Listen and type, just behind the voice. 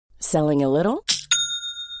Selling a little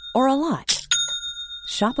or a lot?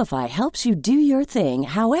 Shopify helps you do your thing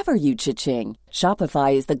however you cha-ching.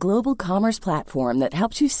 Shopify is the global commerce platform that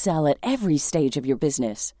helps you sell at every stage of your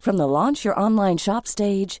business. From the launch your online shop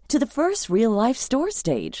stage to the first real life store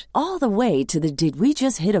stage, all the way to the did we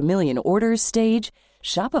just hit a million orders stage.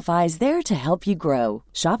 Shopify is there to help you grow.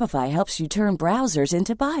 Shopify helps you turn browsers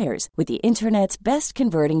into buyers with the internet's best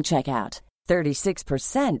converting checkout.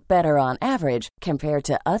 36% better on average compared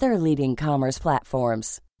to other leading commerce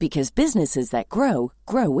platforms. Because businesses that grow,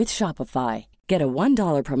 grow with Shopify. Get a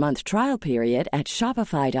 $1 per month trial period at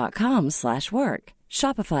shopify.com/work.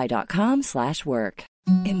 Shopify.com/work.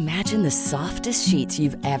 Imagine the softest sheets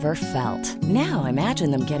you've ever felt. Now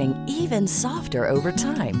imagine them getting even softer over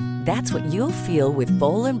time. That's what you'll feel with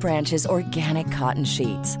Boll & Branch's organic cotton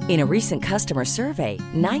sheets. In a recent customer survey,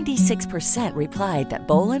 96% replied that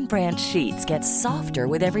Boll & Branch sheets get softer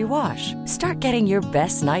with every wash. Start getting your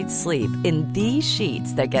best night's sleep in these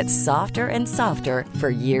sheets that get softer and softer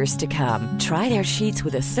for years to come. Try their sheets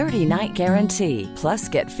with a 30-night guarantee. Plus,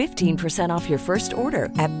 get 15% off your first order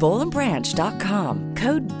at bollandbranch.com.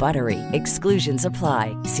 Code BUTTERY. Exclusions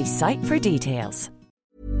apply. See site for details.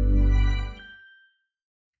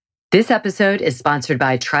 This episode is sponsored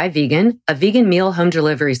by Try Vegan, a vegan meal home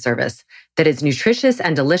delivery service that is nutritious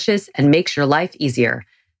and delicious and makes your life easier.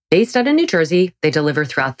 Based out of New Jersey, they deliver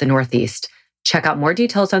throughout the Northeast. Check out more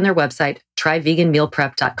details on their website,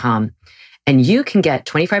 tryveganmealprep.com. And you can get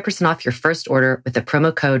 25% off your first order with the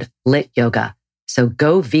promo code LITYOGA. So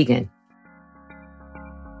go vegan.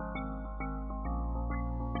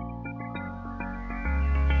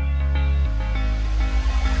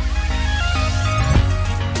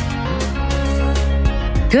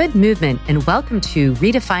 Good movement, and welcome to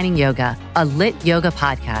Redefining Yoga, a lit yoga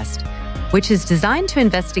podcast, which is designed to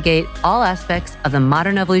investigate all aspects of the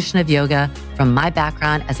modern evolution of yoga from my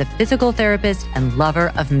background as a physical therapist and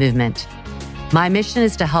lover of movement. My mission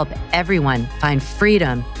is to help everyone find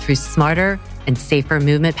freedom through smarter and safer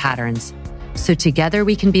movement patterns, so together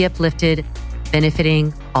we can be uplifted,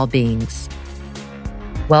 benefiting all beings.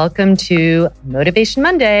 Welcome to Motivation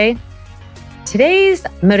Monday. Today's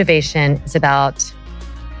motivation is about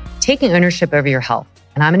taking ownership over your health.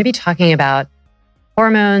 And I'm going to be talking about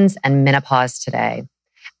hormones and menopause today.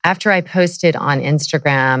 After I posted on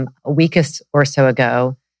Instagram a week or so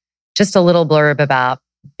ago, just a little blurb about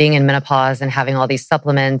being in menopause and having all these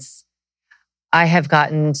supplements, I have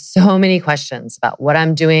gotten so many questions about what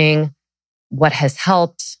I'm doing, what has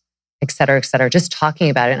helped, et cetera, just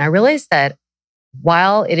talking about it. And I realized that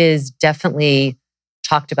while it is definitely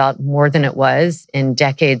talked about more than it was in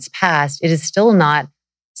decades past, it is still not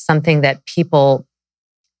something that people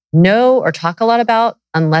know or talk a lot about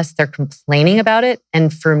unless they're complaining about it.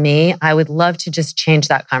 And for me, I would love to just change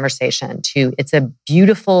that conversation to it's a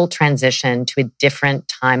beautiful transition to a different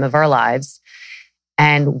time of our lives.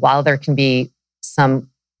 And while there can be some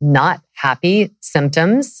not happy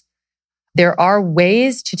symptoms, there are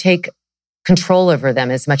ways to take control over them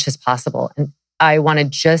as much as possible. And I want to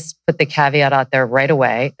just put the caveat out there right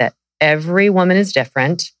away that every woman is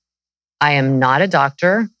different. I am not a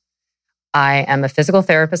doctor. I am a physical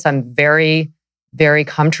therapist. I'm very, very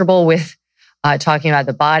comfortable with talking about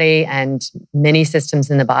the body and many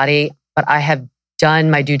systems in the body. But I have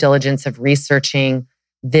done my due diligence of researching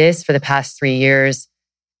this for the past 3 years.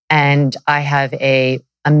 And I have an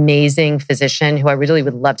amazing physician who I really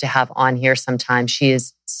would love to have on here sometime. She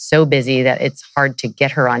is so busy that it's hard to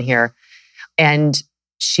get her on here. And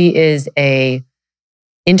she is a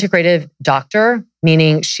integrative doctor,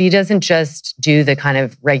 meaning she doesn't just do the kind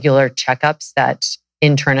of regular checkups that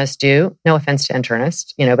internists do. No offense to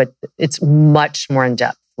internists, but it's much more in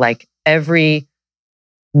depth. Like every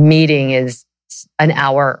meeting is an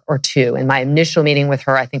hour or two. And my initial meeting with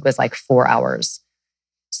her, I think, was like 4 hours.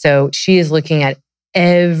 So she is looking at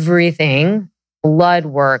everything, blood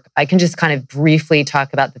work. I can just kind of briefly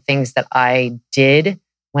talk about the things that I did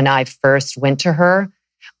when I first went to her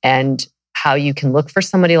and how you can look for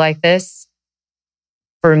somebody like this.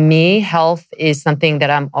 For me, health is something that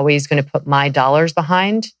I'm always going to put my dollars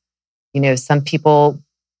behind. Some people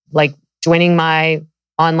like joining my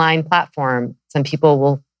online platform. Some people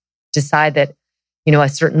will decide that, a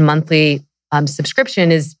certain monthly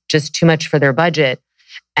subscription is just too much for their budget.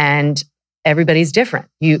 And everybody's different.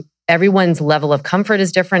 Everyone's level of comfort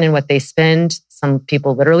is different in what they spend. Some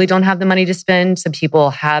people literally don't have the money to spend. Some people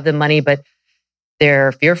have the money, but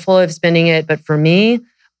they're fearful of spending it. But for me,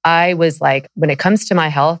 I was like, when it comes to my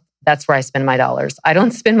health, that's where I spend my dollars. I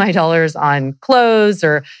don't spend my dollars on clothes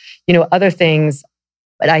or, other things,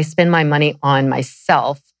 but I spend my money on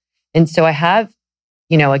myself. And so I have,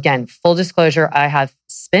 again, full disclosure, I have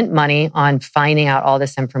spent money on finding out all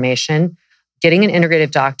this information. Getting an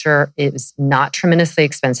integrative doctor is not tremendously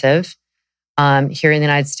expensive. Here in the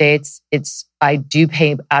United States, I do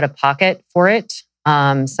pay out of pocket for it.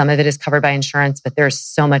 Some of it is covered by insurance, but there's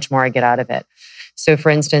so much more I get out of it. So for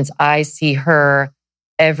instance, I see her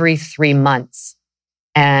every 3 months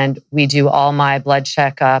and we do all my blood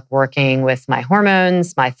checkup, working with my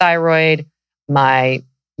hormones, my thyroid, my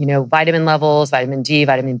vitamin levels, vitamin D,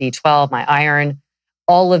 vitamin B12, my iron.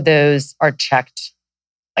 All of those are checked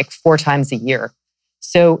like 4 times a year.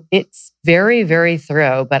 So it's very, very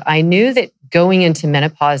thorough. But I knew that going into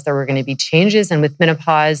menopause, there were going to be changes. And with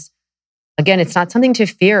menopause, again, it's not something to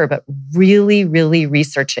fear, but really, really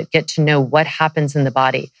research it. Get to know what happens in the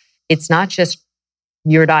body. It's not just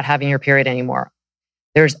you're not having your period anymore.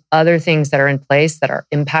 There's other things that are in place that are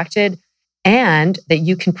impacted and that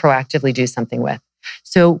you can proactively do something with.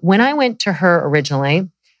 So when I went to her originally,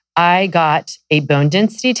 I got a bone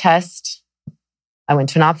density test. I went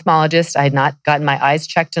to an ophthalmologist. I had not gotten my eyes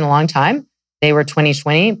checked in a long time. They were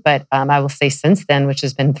 20/20, but I will say since then, which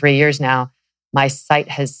has been 3 years now, my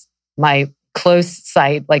close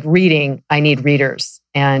sight, like reading, I need readers.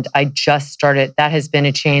 And I just started, that has been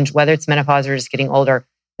a change, whether it's menopause or just getting older,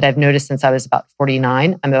 that I've noticed since I was about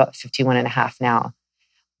 49. I'm about 51 and a half now,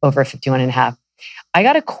 over 51 and a half. I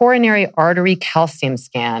got a coronary artery calcium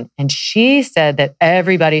scan, and she said that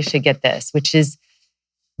everybody should get this, which is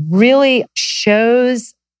really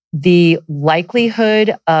shows the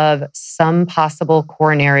likelihood of some possible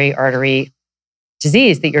coronary artery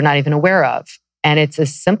disease that you're not even aware of. And it's a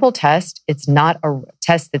simple test. It's not a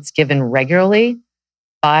test that's given regularly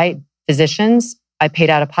by physicians. I paid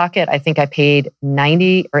out of pocket. I think I paid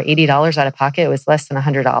 $90 or $80 out of pocket. It was less than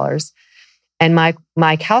 $100. And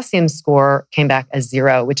my calcium score came back as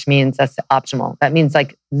 0, which means that's optimal. That means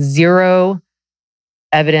like 0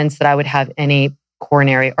 evidence that I would have any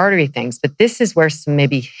coronary artery things. But this is where some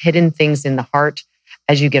maybe hidden things in the heart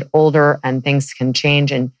as you get older and things can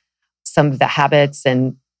change, and some of the habits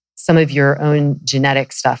and some of your own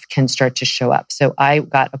genetic stuff can start to show up. So I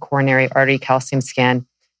got a coronary artery calcium scan.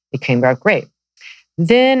 It came out great.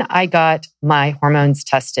 Then I got my hormones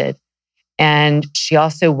tested. And she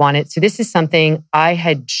also wanted, so this is something I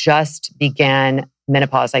had just began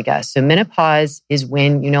menopause, I guess. So menopause is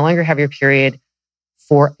when you no longer have your period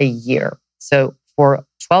for a year. So for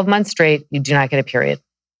 12 months straight, you do not get a period.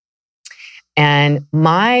 And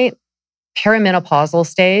my perimenopausal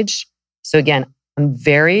stage, so again,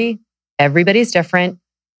 everybody's different.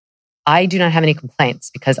 I do not have any complaints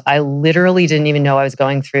because I literally didn't even know I was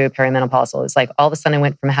going through perimenopausal. It's like all of a sudden I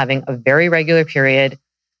went from having a very regular period.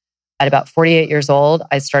 At about 48 years old,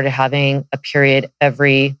 I started having a period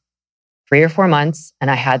every 3 or 4 months. And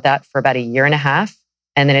I had that for about a year and a half.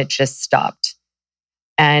 And then it just stopped.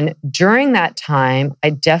 And during that time, I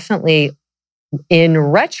definitely, in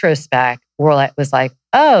retrospect, was like,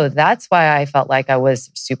 oh, that's why I felt like I was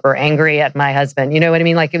super angry at my husband. You know what I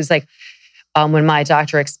mean? Like it was like when my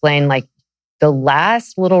doctor explained, like the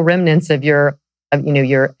last little remnants of your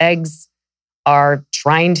eggs are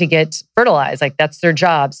trying to get fertilized. Like that's their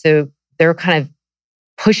job. So they're kind of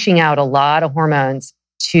pushing out a lot of hormones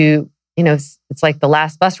to, it's like the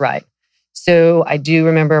last bus ride. So I do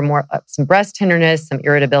remember some breast tenderness, some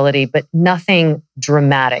irritability, but nothing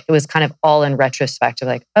dramatic. It was kind of all in retrospect of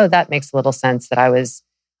like, oh, that makes a little sense that I was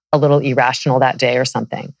a little irrational that day or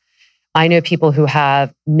something. I know people who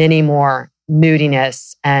have many more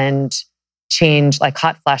moodiness and change, like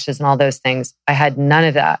hot flashes and all those things. I had none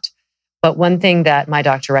of that. But one thing that my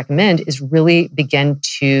doctor recommended is really begin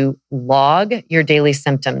to log your daily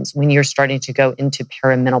symptoms when you're starting to go into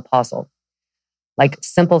perimenopausal. Like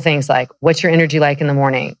simple things like, what's your energy like in the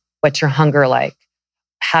morning? What's your hunger like?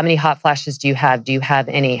 How many hot flashes do you have? Do you have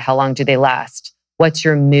any? How long do they last? What's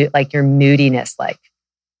your mood, like your moodiness like?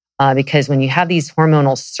 Because when you have these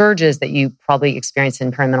hormonal surges that you probably experience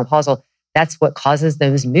in perimenopausal, that's what causes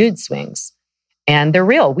those mood swings. And they're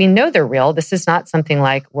real. We know they're real. This is not something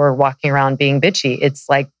like we're walking around being bitchy. It's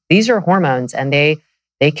like these are hormones and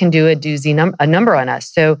they can do a number on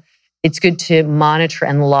us. So it's good to monitor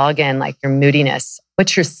and log in like your moodiness.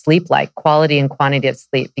 What's your sleep like? Quality and quantity of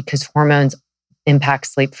sleep, because hormones impact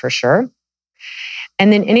sleep for sure.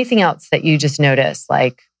 And then anything else that you just notice,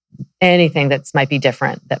 like anything that might be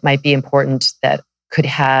different, that might be important, that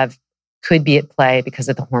could be at play because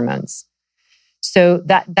of the hormones. So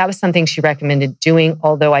that was something she recommended doing,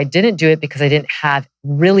 although I didn't do it because I didn't have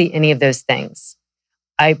really any of those things.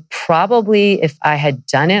 I probably, if I had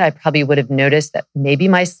done it, I probably would have noticed that maybe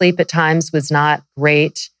my sleep at times was not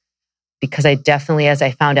great, because I definitely, as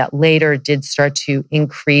I found out later, did start to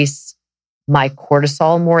increase my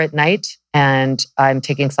cortisol more at night, and I'm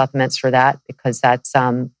taking supplements for that because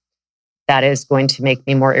that is going to make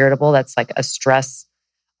me more irritable. That's like a stress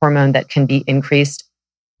hormone that can be increased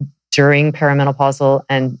during perimenopausal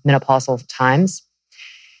and menopausal times.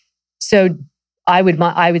 So I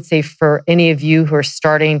would say for any of you who are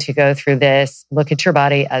starting to go through this, look at your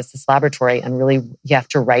body as this laboratory, and really you have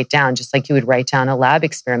to write down, just like you would write down a lab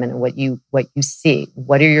experiment, and what you see.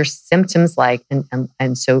 What are your symptoms like?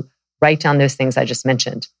 And so write down those things I just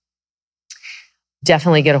mentioned.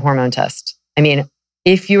 Definitely get a hormone test. I mean,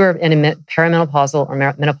 if you are in a perimenopausal or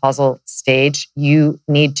menopausal stage, you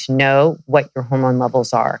need to know what your hormone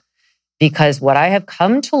levels are. Because what I have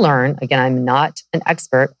come to learn, again, I'm not an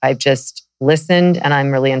expert, I've just listened and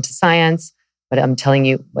I'm really into science, but I'm telling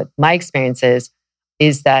you what my experience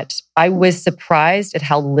is that I was surprised at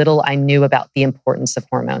how little I knew about the importance of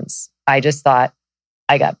hormones. I just thought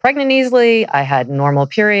I got pregnant easily, I had normal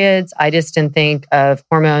periods, I just didn't think of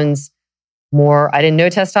hormones more. I didn't know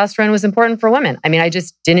testosterone was important for women. I mean, I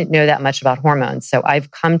just didn't know that much about hormones. So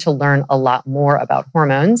I've come to learn a lot more about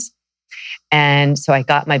hormones. And so I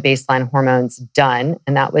got my baseline hormones done.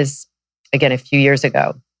 And that was, again, a few years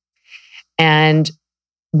ago. And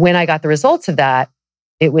when I got the results of that,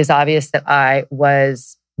 it was obvious that I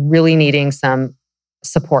was really needing some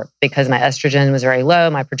support because my estrogen was very low,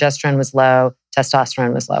 my progesterone was low,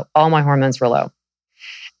 testosterone was low. All my hormones were low.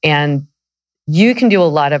 And you can do a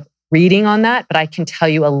lot of reading on that, but I can tell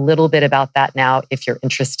you a little bit about that now if you're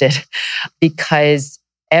interested, because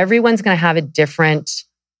everyone's going to have a different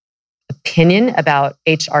opinion about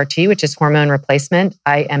HRT, which is hormone replacement.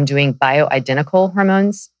 I am doing bioidentical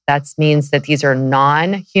hormones. That means that these are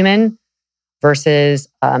non-human versus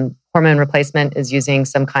hormone replacement is using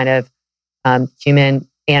some kind of human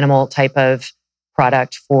animal type of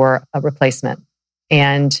product for a replacement.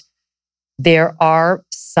 And there are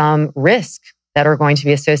some risks that are going to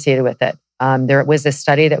be associated with it. There was a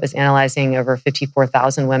study that was analyzing over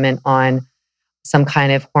 54,000 women on some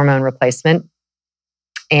kind of hormone replacement.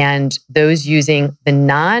 And those using the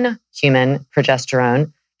non-human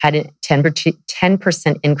progesterone had a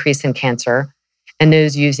 10% increase in cancer. And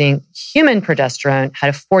those using human progesterone had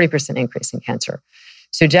a 40% increase in cancer.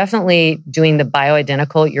 So definitely doing the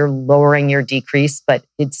bioidentical, you're lowering your decrease, but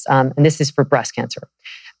it's, and this is for breast cancer.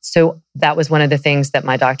 So that was one of the things that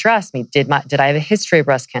my doctor asked me, did I have a history of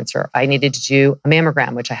breast cancer? I needed to do a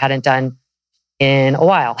mammogram, which I hadn't done in a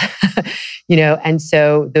while, and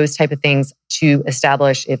so those type of things to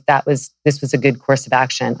establish if this was a good course of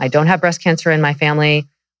action. I don't have breast cancer in my family.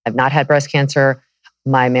 I've not had breast cancer.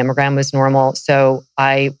 My mammogram was normal. So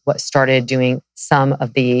I started doing some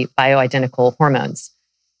of the bioidentical hormones.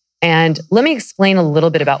 And let me explain a little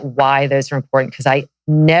bit about why those are important, because I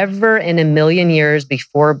never in a million years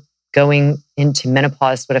before going into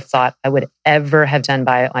menopause would have thought I would ever have done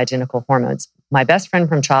bioidentical hormones. My best friend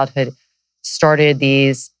from childhood started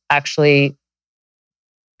these actually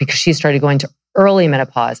because she started going to early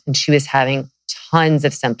menopause and she was having tons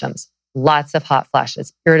of symptoms, lots of hot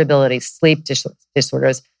flashes, irritability, sleep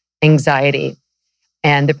disorders, anxiety.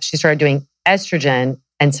 And she started doing estrogen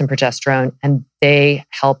and some progesterone, and they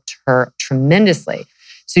helped her tremendously.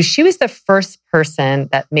 So she was the first person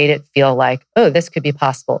that made it feel like, oh, this could be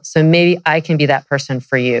possible. So maybe I can be that person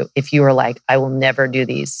for you if you were like, I will never do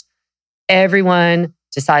these. Everyone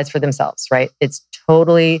decides for themselves, right? It's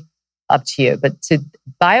totally up to you. But so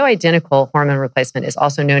bioidentical hormone replacement is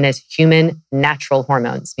also known as human natural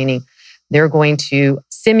hormones, meaning they're going to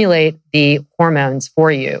simulate the hormones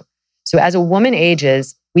for you. So as a woman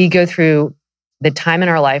ages, we go through the time in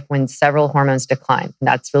our life when several hormones decline. And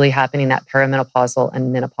that's really happening in that perimenopausal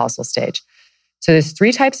and menopausal stage. So there's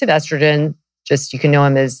 3 types of estrogen. Just you can know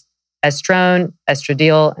them as estrone,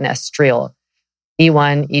 estradiol, and estriol.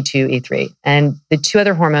 E1, E2, E3. And the 2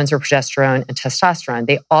 other hormones are progesterone and testosterone.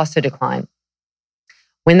 They also decline.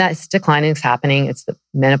 When that decline is happening, it's the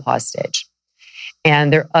menopause stage.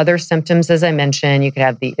 And there are other symptoms, as I mentioned. You could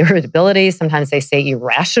have the irritability. Sometimes they say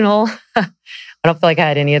irrational. I don't feel like I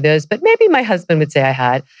had any of those, but maybe my husband would say I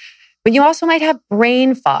had. But you also might have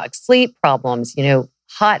brain fog, sleep problems,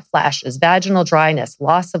 hot flashes, vaginal dryness,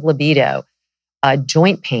 loss of libido,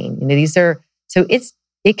 joint pain. These are, so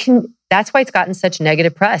that's why it's gotten such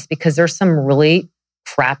negative press, because there's some really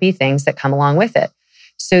crappy things that come along with it.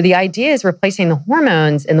 So the idea is replacing the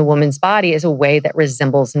hormones in the woman's body is a way that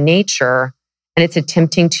resembles nature. And it's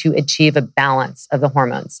attempting to achieve a balance of the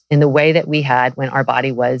hormones in the way that we had when our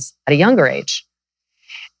body was at a younger age.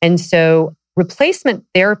 And so replacement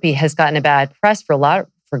therapy has gotten a bad press for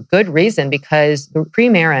good reason, because the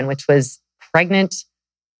Premarin, which was pregnant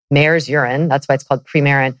mare's urine, that's why it's called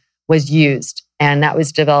Premarin, was used. And that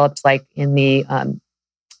was developed like in the,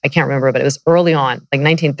 I can't remember, but it was early on, like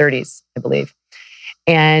 1930s, I believe.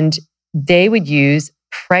 And they would use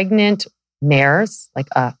pregnant mares, like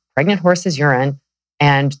a pregnant horse's urine,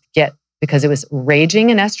 and because it was raging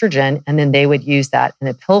in estrogen, and then they would use that in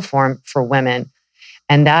a pill form for women.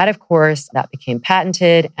 And that, of course, that became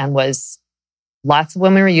patented and lots of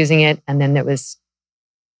women were using it. And then it was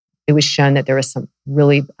shown that there was some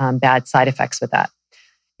really bad side effects with that,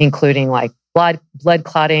 including like blood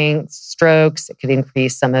clotting, strokes. It could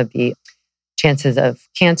increase some of the chances of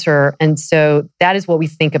cancer. And so that is what we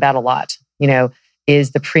think about a lot,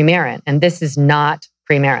 is the Premarin. And this is not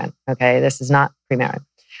Premarin, okay? This is not Premarin.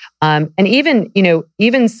 And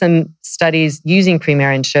even some studies using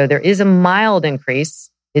Premarin show there is a mild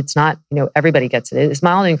increase. It's not, everybody gets it. It's a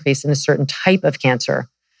mild increase in a certain type of cancer,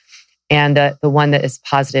 and the one that is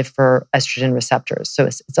positive for estrogen receptors. So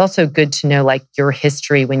it's also good to know like your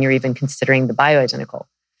history when you're even considering the bioidentical.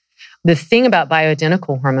 The thing about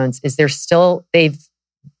bioidentical hormones is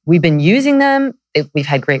we've been using them. We've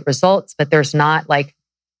had great results, but there's not like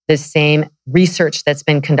the same research that's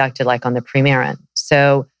been conducted like on the Premarin.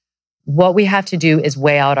 So what we have to do is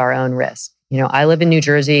weigh out our own risk. I live in New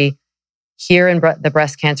Jersey. Here in the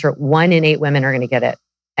breast cancer, 1 in 8 women are going to get it.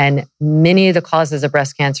 And many of the causes of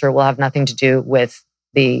breast cancer will have nothing to do with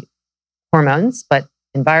the hormones, but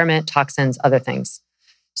environment, toxins, other things.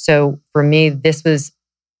 So for me, this was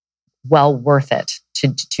well worth it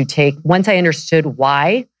to take. Once I understood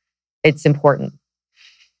why it's important.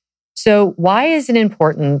 So why is it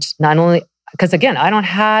important? Not only because again, I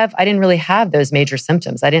didn't really have those major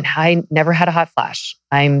symptoms. I never had a hot flash.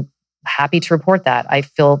 I'm happy to report that. I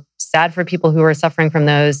feel sad for people who are suffering from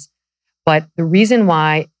those. But the reason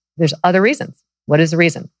why, there's other reasons. What is the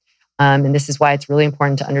reason? And this is why it's really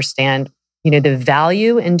important to understand, the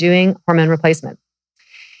value in doing hormone replacement.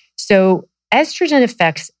 So estrogen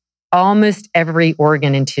affects almost every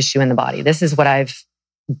organ and tissue in the body. This is what I've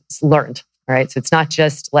learned. All right. So it's not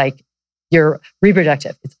just like your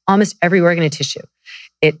reproductive. It's almost every organ and tissue.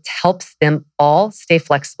 It helps them all stay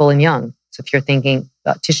flexible and young. So if you're thinking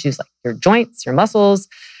about tissues like your joints, your muscles,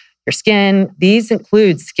 your skin, these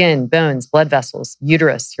include skin, bones, blood vessels,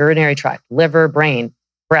 uterus, urinary tract, liver, brain,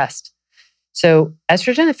 breast. So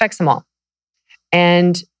estrogen affects them all.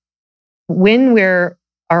 And when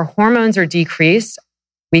our hormones are decreased,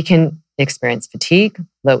 we can experience fatigue,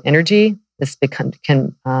 low energy. This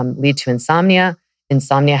can lead to insomnia.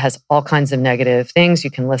 Insomnia has all kinds of negative things.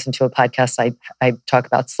 You can listen to a podcast. I talk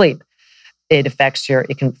about sleep. It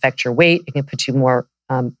can affect your weight. It can put you more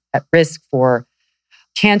at risk for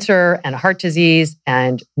cancer and heart disease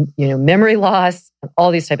and memory loss and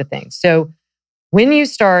all these type of things. So when you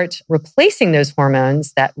start replacing those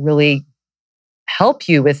hormones that really help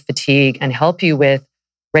you with fatigue and help you with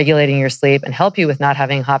regulating your sleep and help you with not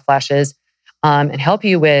having hot flashes and help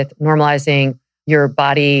you with normalizing your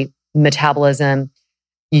body metabolism,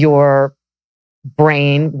 your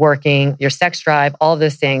brain working, your sex drive, all of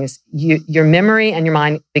those things, your memory and your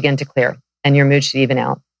mind begin to clear and your mood should even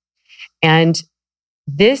out. And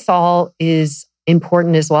this all is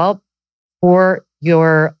important as well for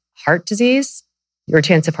your heart disease, your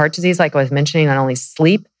chance of heart disease. Like I was mentioning, not only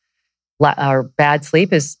sleep or bad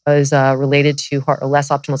sleep is related to or less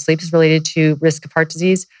optimal sleep is related to risk of heart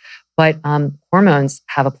disease, but hormones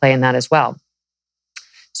have a play in that as well.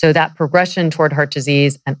 So that progression toward heart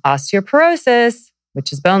disease and osteoporosis,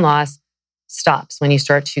 which is bone loss, stops when you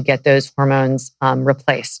start to get those hormones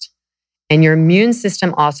replaced. And your immune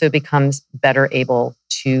system also becomes better able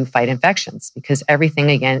to fight infections because everything,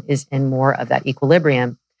 again, is in more of that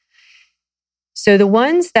equilibrium. So the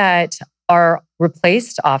ones that are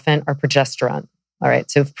replaced often are progesterone. All right.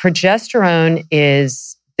 So progesterone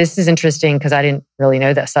this is interesting because I didn't really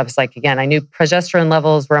know this. I was like, again, I knew progesterone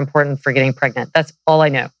levels were important for getting pregnant. That's all I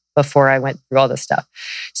know before I went through all this stuff.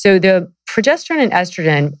 So the progesterone and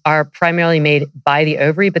estrogen are primarily made by the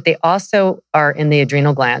ovary, but they also are in the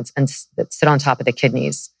adrenal glands and that sit on top of the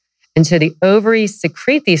kidneys. And so the ovaries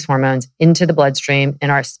secrete these hormones into the bloodstream in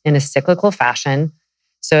a cyclical fashion.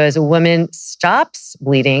 So as a woman stops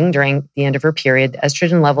bleeding during the end of her period, the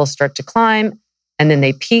estrogen levels start to climb and then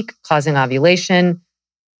they peak, causing ovulation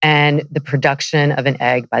and the production of an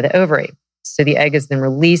egg by the ovary. So the egg is then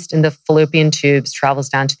released in the fallopian tubes, travels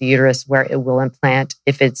down to the uterus where it will implant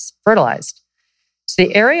if it's fertilized. So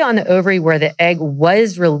the area on the ovary where the egg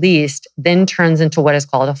was released then turns into what is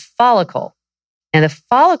called a follicle. And the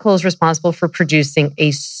follicle is responsible for producing a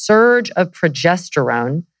surge of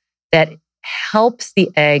progesterone that helps the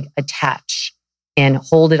egg attach and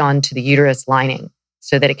hold it onto the uterus lining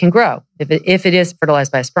so that it can grow if it is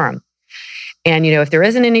fertilized by a sperm. And, if there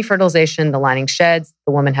isn't any fertilization, the lining sheds,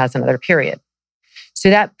 the woman has another period. So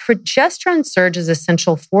that progesterone surge is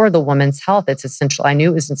essential for the woman's health. It's essential. I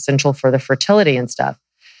knew it was essential for the fertility and stuff.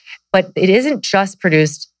 But it isn't just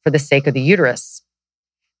produced for the sake of the uterus.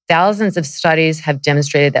 Thousands of studies have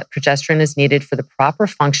demonstrated that progesterone is needed for the proper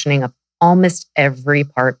functioning of almost every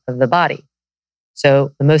part of the body.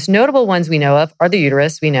 So the most notable ones we know of are the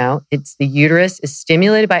uterus. We know the uterus is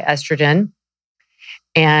stimulated by estrogen.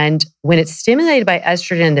 And when it's stimulated by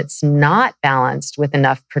estrogen that's not balanced with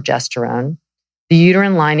enough progesterone, the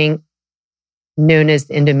uterine lining, known as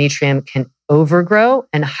the endometrium, can overgrow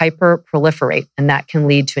and hyperproliferate, and that can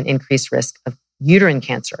lead to an increased risk of uterine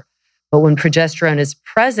cancer. But when progesterone is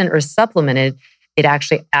present or supplemented, it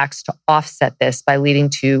actually acts to offset this by leading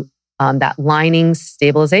to that lining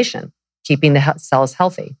stabilization, keeping the cells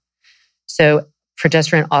healthy. So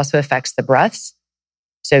progesterone also affects the breasts.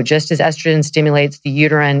 So just as estrogen stimulates the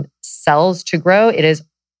uterine cells to grow, it is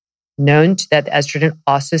known that estrogen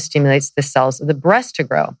also stimulates the cells of the breast to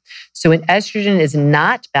grow. So when estrogen is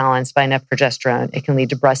not balanced by enough progesterone, it can lead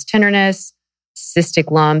to breast tenderness, cystic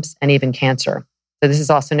lumps, and even cancer. So this is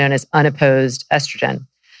also known as unopposed estrogen.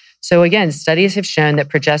 So again, studies have shown that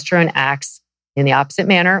progesterone acts in the opposite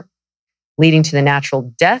manner, leading to the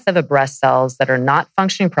natural death of breast cells that are not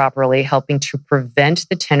functioning properly, helping to prevent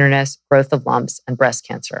the tenderness, growth of lumps, and breast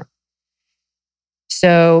cancer.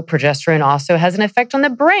 So progesterone also has an effect on the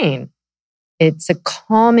brain. It's a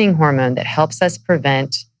calming hormone that helps us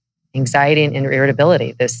prevent anxiety and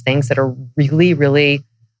irritability, those things that are really, really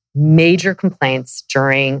major complaints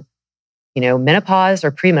during, menopause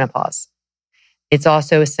or premenopause. It's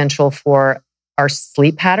also essential for our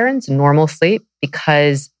sleep patterns, normal sleep,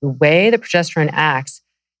 because the way the progesterone acts,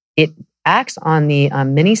 it acts on the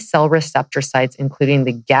many cell receptor sites, including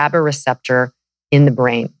the GABA receptor in the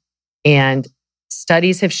brain. And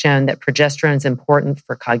studies have shown that progesterone is important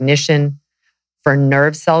for cognition, for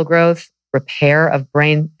nerve cell growth, repair of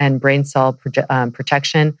brain and brain cell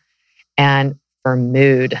protection, and for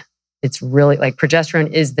mood. It's really like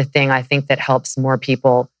progesterone is the thing I think that helps more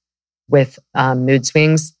people with mood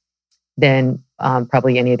swings than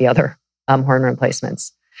probably any of the other hormone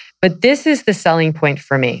replacements. But this is the selling point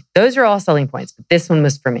for me. Those are all selling points, but this one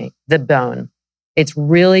was for me, the bone. It's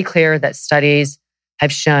really clear that studies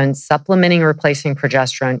have shown supplementing or replacing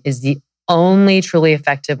progesterone is the only truly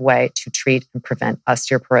effective way to treat and prevent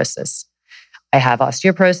osteoporosis. I have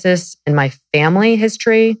osteoporosis in my family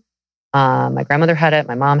history. My grandmother had it.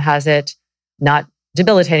 My mom has it. Not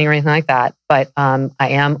debilitating or anything like that, but I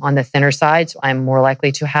am on the thinner side, so I'm more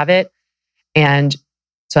likely to have it. And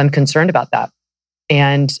so I'm concerned about that.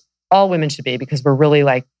 And all women should be, because we're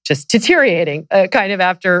really just deteriorating kind of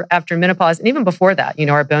after menopause. And even before that,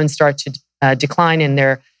 our bones start to decline in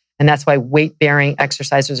there. And that's why weight-bearing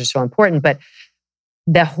exercises are so important. But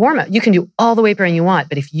the hormone, you can do all the weight-bearing you want,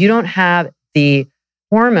 but if you don't have the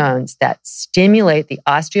hormones that stimulate the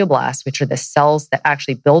osteoblasts, which are the cells that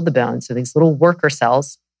actually build the bone, so these little worker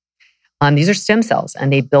cells, these are stem cells,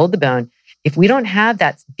 and they build the bone. If we don't have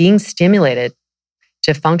that being stimulated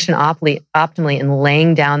to function optimally in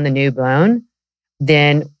laying down the new bone,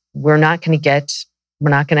 then we're not going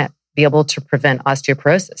to be able to prevent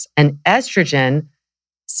osteoporosis. And estrogen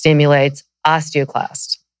stimulates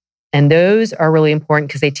osteoclast. And those are really important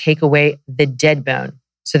because they take away the dead bone.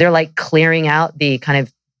 So they're like clearing out the kind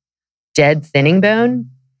of dead thinning bone,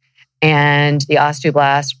 and the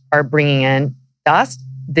osteoblasts are bringing in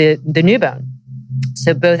the new bone.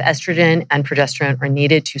 So both estrogen and progesterone are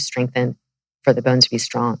needed to strengthen for the bone to be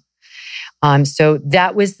strong. So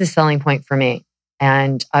that was the selling point for me.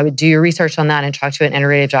 And I would do your research on that and talk to an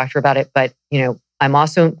integrative doctor about it. But, I'm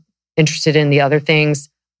also interested in the other things,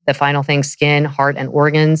 the final things, skin, heart, and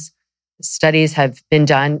organs. Studies have been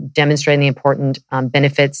done demonstrating the important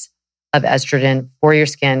benefits of estrogen for your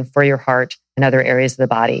skin, for your heart, and other areas of the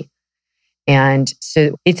body. And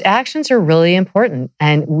so its actions are really important.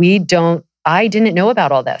 And I didn't know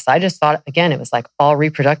about all this. I just thought, again, it was like all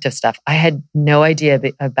reproductive stuff. I had no idea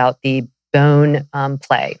about the bone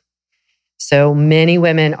play. So many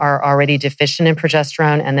women are already deficient in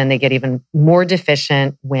progesterone, and then they get even more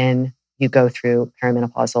deficient when you go through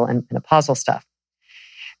perimenopausal and menopausal stuff.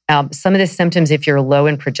 Some of the symptoms, if you're low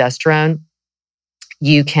in progesterone,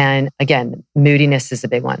 you can, again, moodiness is a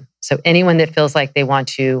big one. So anyone that feels like they want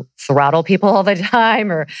to throttle people all the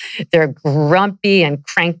time, or they're grumpy and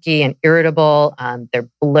cranky and irritable, they're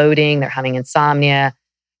bloating, they're having insomnia,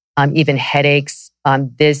 even headaches,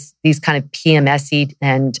 these kind of PMS-y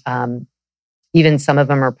and even some of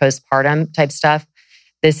them are postpartum type stuff.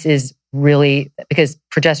 This is really because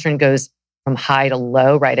progesterone goes from high to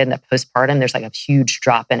low right in the postpartum. There's like a huge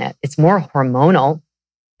drop in it. It's more hormonal.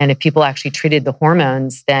 And if people actually treated the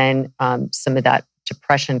hormones, then some of that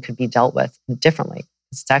depression could be dealt with differently.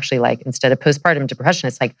 It's actually like, instead of postpartum depression,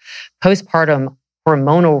 it's like postpartum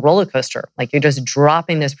hormonal roller coaster. Like you're just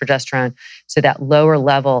dropping this progesterone. So that lower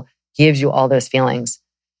level gives you all those feelings.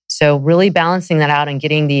 So really balancing that out and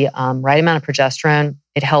getting the right amount of progesterone,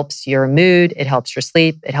 it helps your mood, it helps your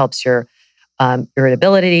sleep, it helps your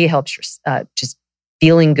irritability, helps your just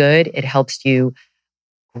feeling good. It helps you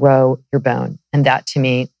grow your bone. And that to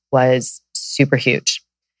me was super huge.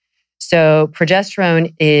 So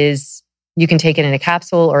progesterone is, you can take it in a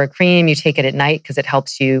capsule or a cream. You take it at night because it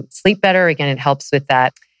helps you sleep better. Again, it helps with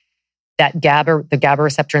that GABA, the GABA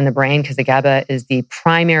receptor in the brain, because the GABA is the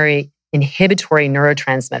primary inhibitory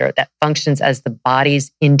neurotransmitter that functions as the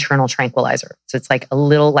body's internal tranquilizer. So it's like a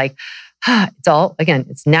little like, it's all, again,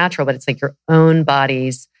 it's natural, but it's like your own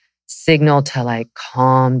body's signal to like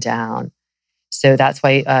calm down. So that's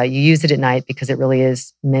why you use it at night, because it really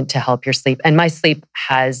is meant to help your sleep. And my sleep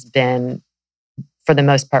has been, for the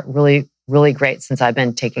most part, really, really great since I've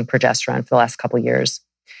been taking progesterone for the last couple of years.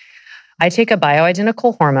 I take a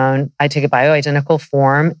bioidentical hormone. I take a bioidentical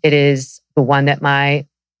form. It is the one that my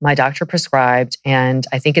doctor prescribed, and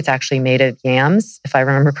I think it's actually made of yams, if I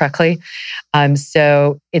remember correctly.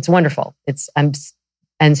 So it's wonderful.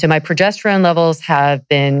 And so my progesterone levels have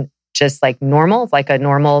been just like normal, like a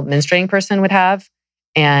normal menstruating person would have,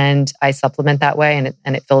 and I supplement that way,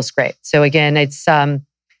 and it feels great. So again, it's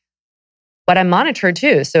but I'm monitored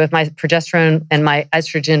too. So if my progesterone and my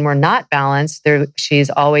estrogen were not balanced, she's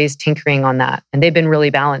always tinkering on that, and they've been really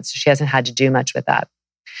balanced. So she hasn't had to do much with that.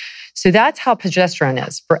 So that's how progesterone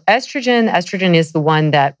is. For estrogen is the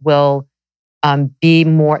one that will be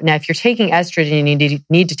more. Now, if you're taking estrogen, you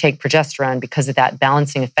need to take progesterone because of that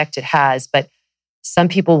balancing effect it has. But some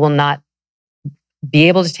people will not be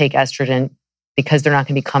able to take estrogen because they're not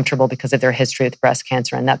going to be comfortable because of their history with breast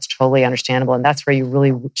cancer. And that's totally understandable. And that's where you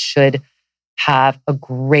really should have a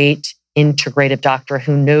great integrative doctor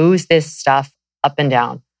who knows this stuff up and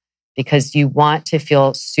down, because you want to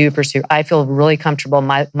feel super. I feel really comfortable.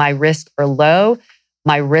 My risks are low.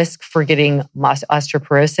 My risk for getting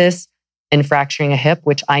osteoporosis and fracturing a hip,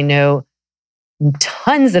 which I know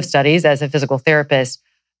tons of studies as a physical therapist,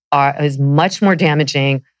 is much more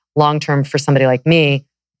damaging long-term for somebody like me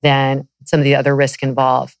than some of the other risks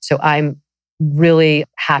involved. So I'm really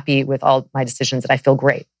happy with all my decisions, and I feel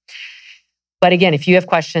great. But again, if you have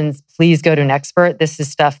questions, please go to an expert. This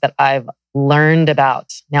is stuff that I've learned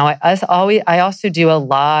about. Now, I also do a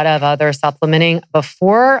lot of other supplementing.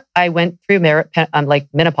 Before I went through like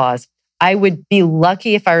menopause, I would be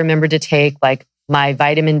lucky if I remembered to take like my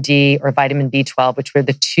vitamin D or vitamin B12, which were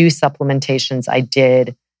the two supplementations I did.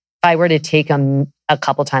 If I were to take them a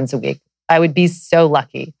couple times a week, I would be so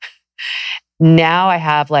lucky. Now I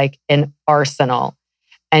have like an arsenal.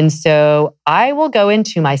 And so I will go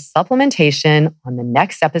into my supplementation on the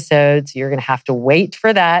next episode. So you're going to have to wait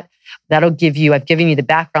for that. I've given you the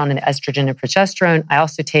background in estrogen and progesterone. I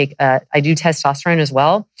also I do testosterone as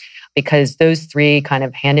well, because those three kind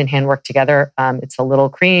of hand in hand work together. It's a little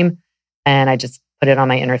cream, and I just put it on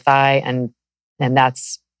my inner thigh, and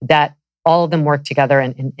that's that. All of them work together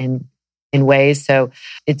in ways. So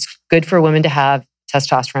it's good for women to have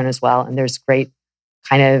testosterone as well. And there's great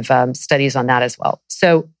kind of studies on that as well.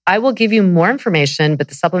 So I will give you more information, but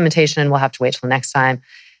the supplementation we'll have to wait till next time.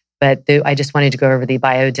 But I just wanted to go over the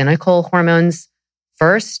bioidentical hormones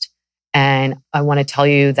first. And I want to tell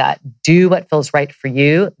you that do what feels right for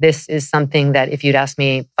you. This is something that if you'd asked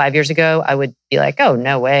me 5 years ago, I would be like, oh,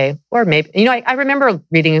 no way. Or maybe, I remember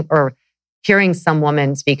reading or hearing some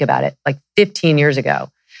woman speak about it like 15 years ago.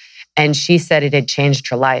 And she said it had changed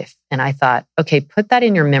her life. And I thought, okay, put that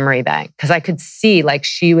in your memory bank. Because I could see like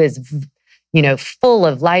she was, full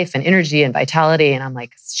of life and energy and vitality. And I'm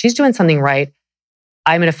like, she's doing something right.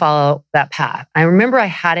 I'm going to follow that path. I remember I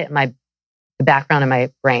had it in the background in my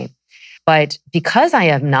brain. But because I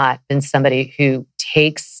have not been somebody who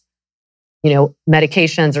takes,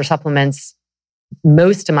 medications or supplements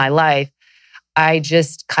most of my life, I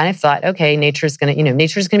just kind of thought, okay, nature's going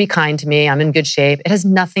to be kind to me. I'm in good shape. It has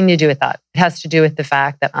nothing to do with that. It has to do with the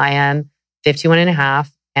fact that I am 51 and a half,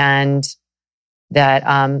 and that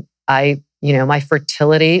my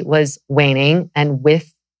fertility was waning, and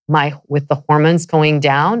with the hormones going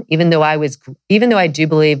down, even though I do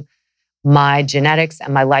believe my genetics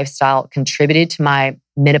and my lifestyle contributed to my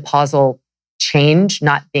menopausal change,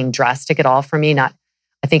 not being drastic at all for me. I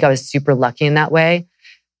think I was super lucky in that way.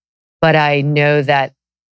 But I know that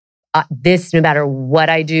no matter what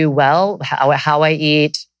I do well, how I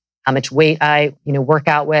eat, how much weight I work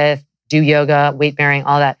out with, do yoga, weight bearing,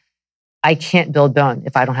 all that. I can't build bone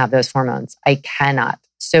if I don't have those hormones. I cannot.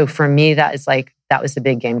 So for me, that was the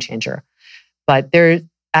big game changer. But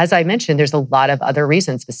as I mentioned, there's a lot of other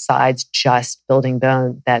reasons besides just building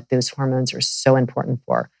bone that those hormones are so important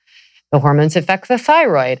for. The hormones affect the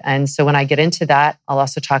thyroid. And so when I get into that, I'll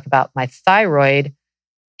also talk about my thyroid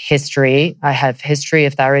history. I have history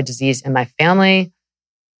of thyroid disease in my family.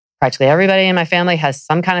 Practically everybody in my family has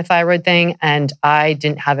some kind of thyroid thing, and I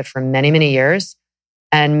didn't have it for many, many years.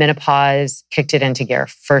 And menopause kicked it into gear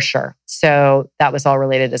for sure. So that was all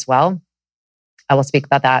related as well. I will speak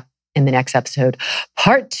about that in the next episode,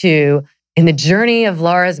 part 2, in the journey of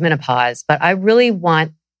Laura's menopause. But I really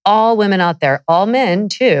want all women out there, all men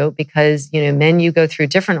too, because, men, you go through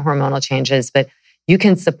different hormonal changes, but you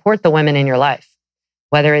can support the women in your life,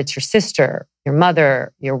 whether it's your sister, your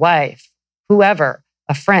mother, your wife, whoever,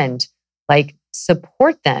 a friend,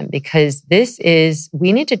 support them, because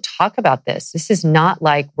we need to talk about this. This is not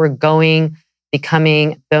like we're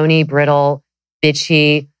becoming bony, brittle,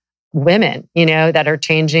 bitchy women, that are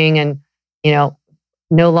changing and,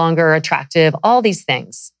 no longer attractive, all these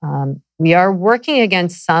things. We are working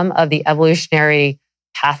against some of the evolutionary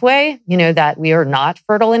pathway, that we are not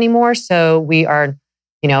fertile anymore. So we are,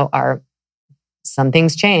 some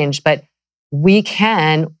things change, but we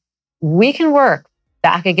can work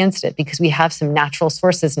back against it because we have some natural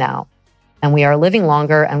sources now, and we are living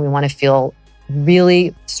longer, and we want to feel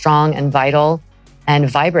really strong and vital and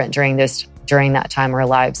vibrant during that time of our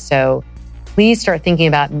lives. So please start thinking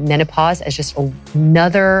about menopause as just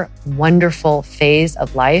another wonderful phase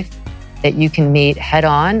of life that you can meet head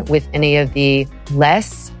on with any of the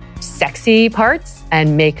less sexy parts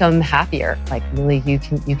and make them happier. Really, you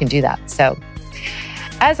can do that. So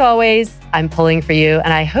as always, I'm pulling for you,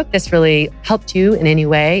 and I hope this really helped you in any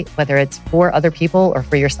way, whether it's for other people or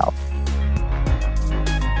for yourself.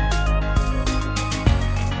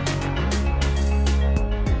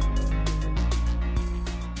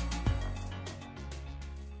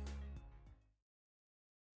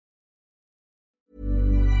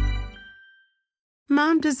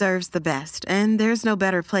 Mom deserves the best, and there's no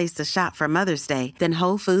better place to shop for Mother's Day than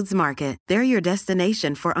Whole Foods Market. They're your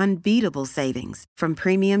destination for unbeatable savings, from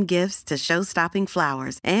premium gifts to show-stopping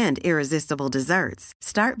flowers and irresistible desserts.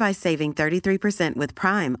 Start by saving 33% with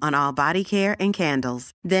Prime on all body care and candles.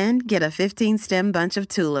 Then get a 15-stem bunch of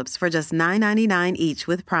tulips for just $9.99 each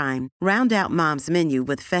with Prime. Round out Mom's menu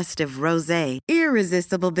with festive rosé,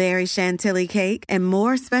 irresistible berry chantilly cake, and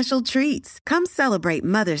more special treats. Come celebrate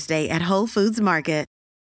Mother's Day at Whole Foods Market.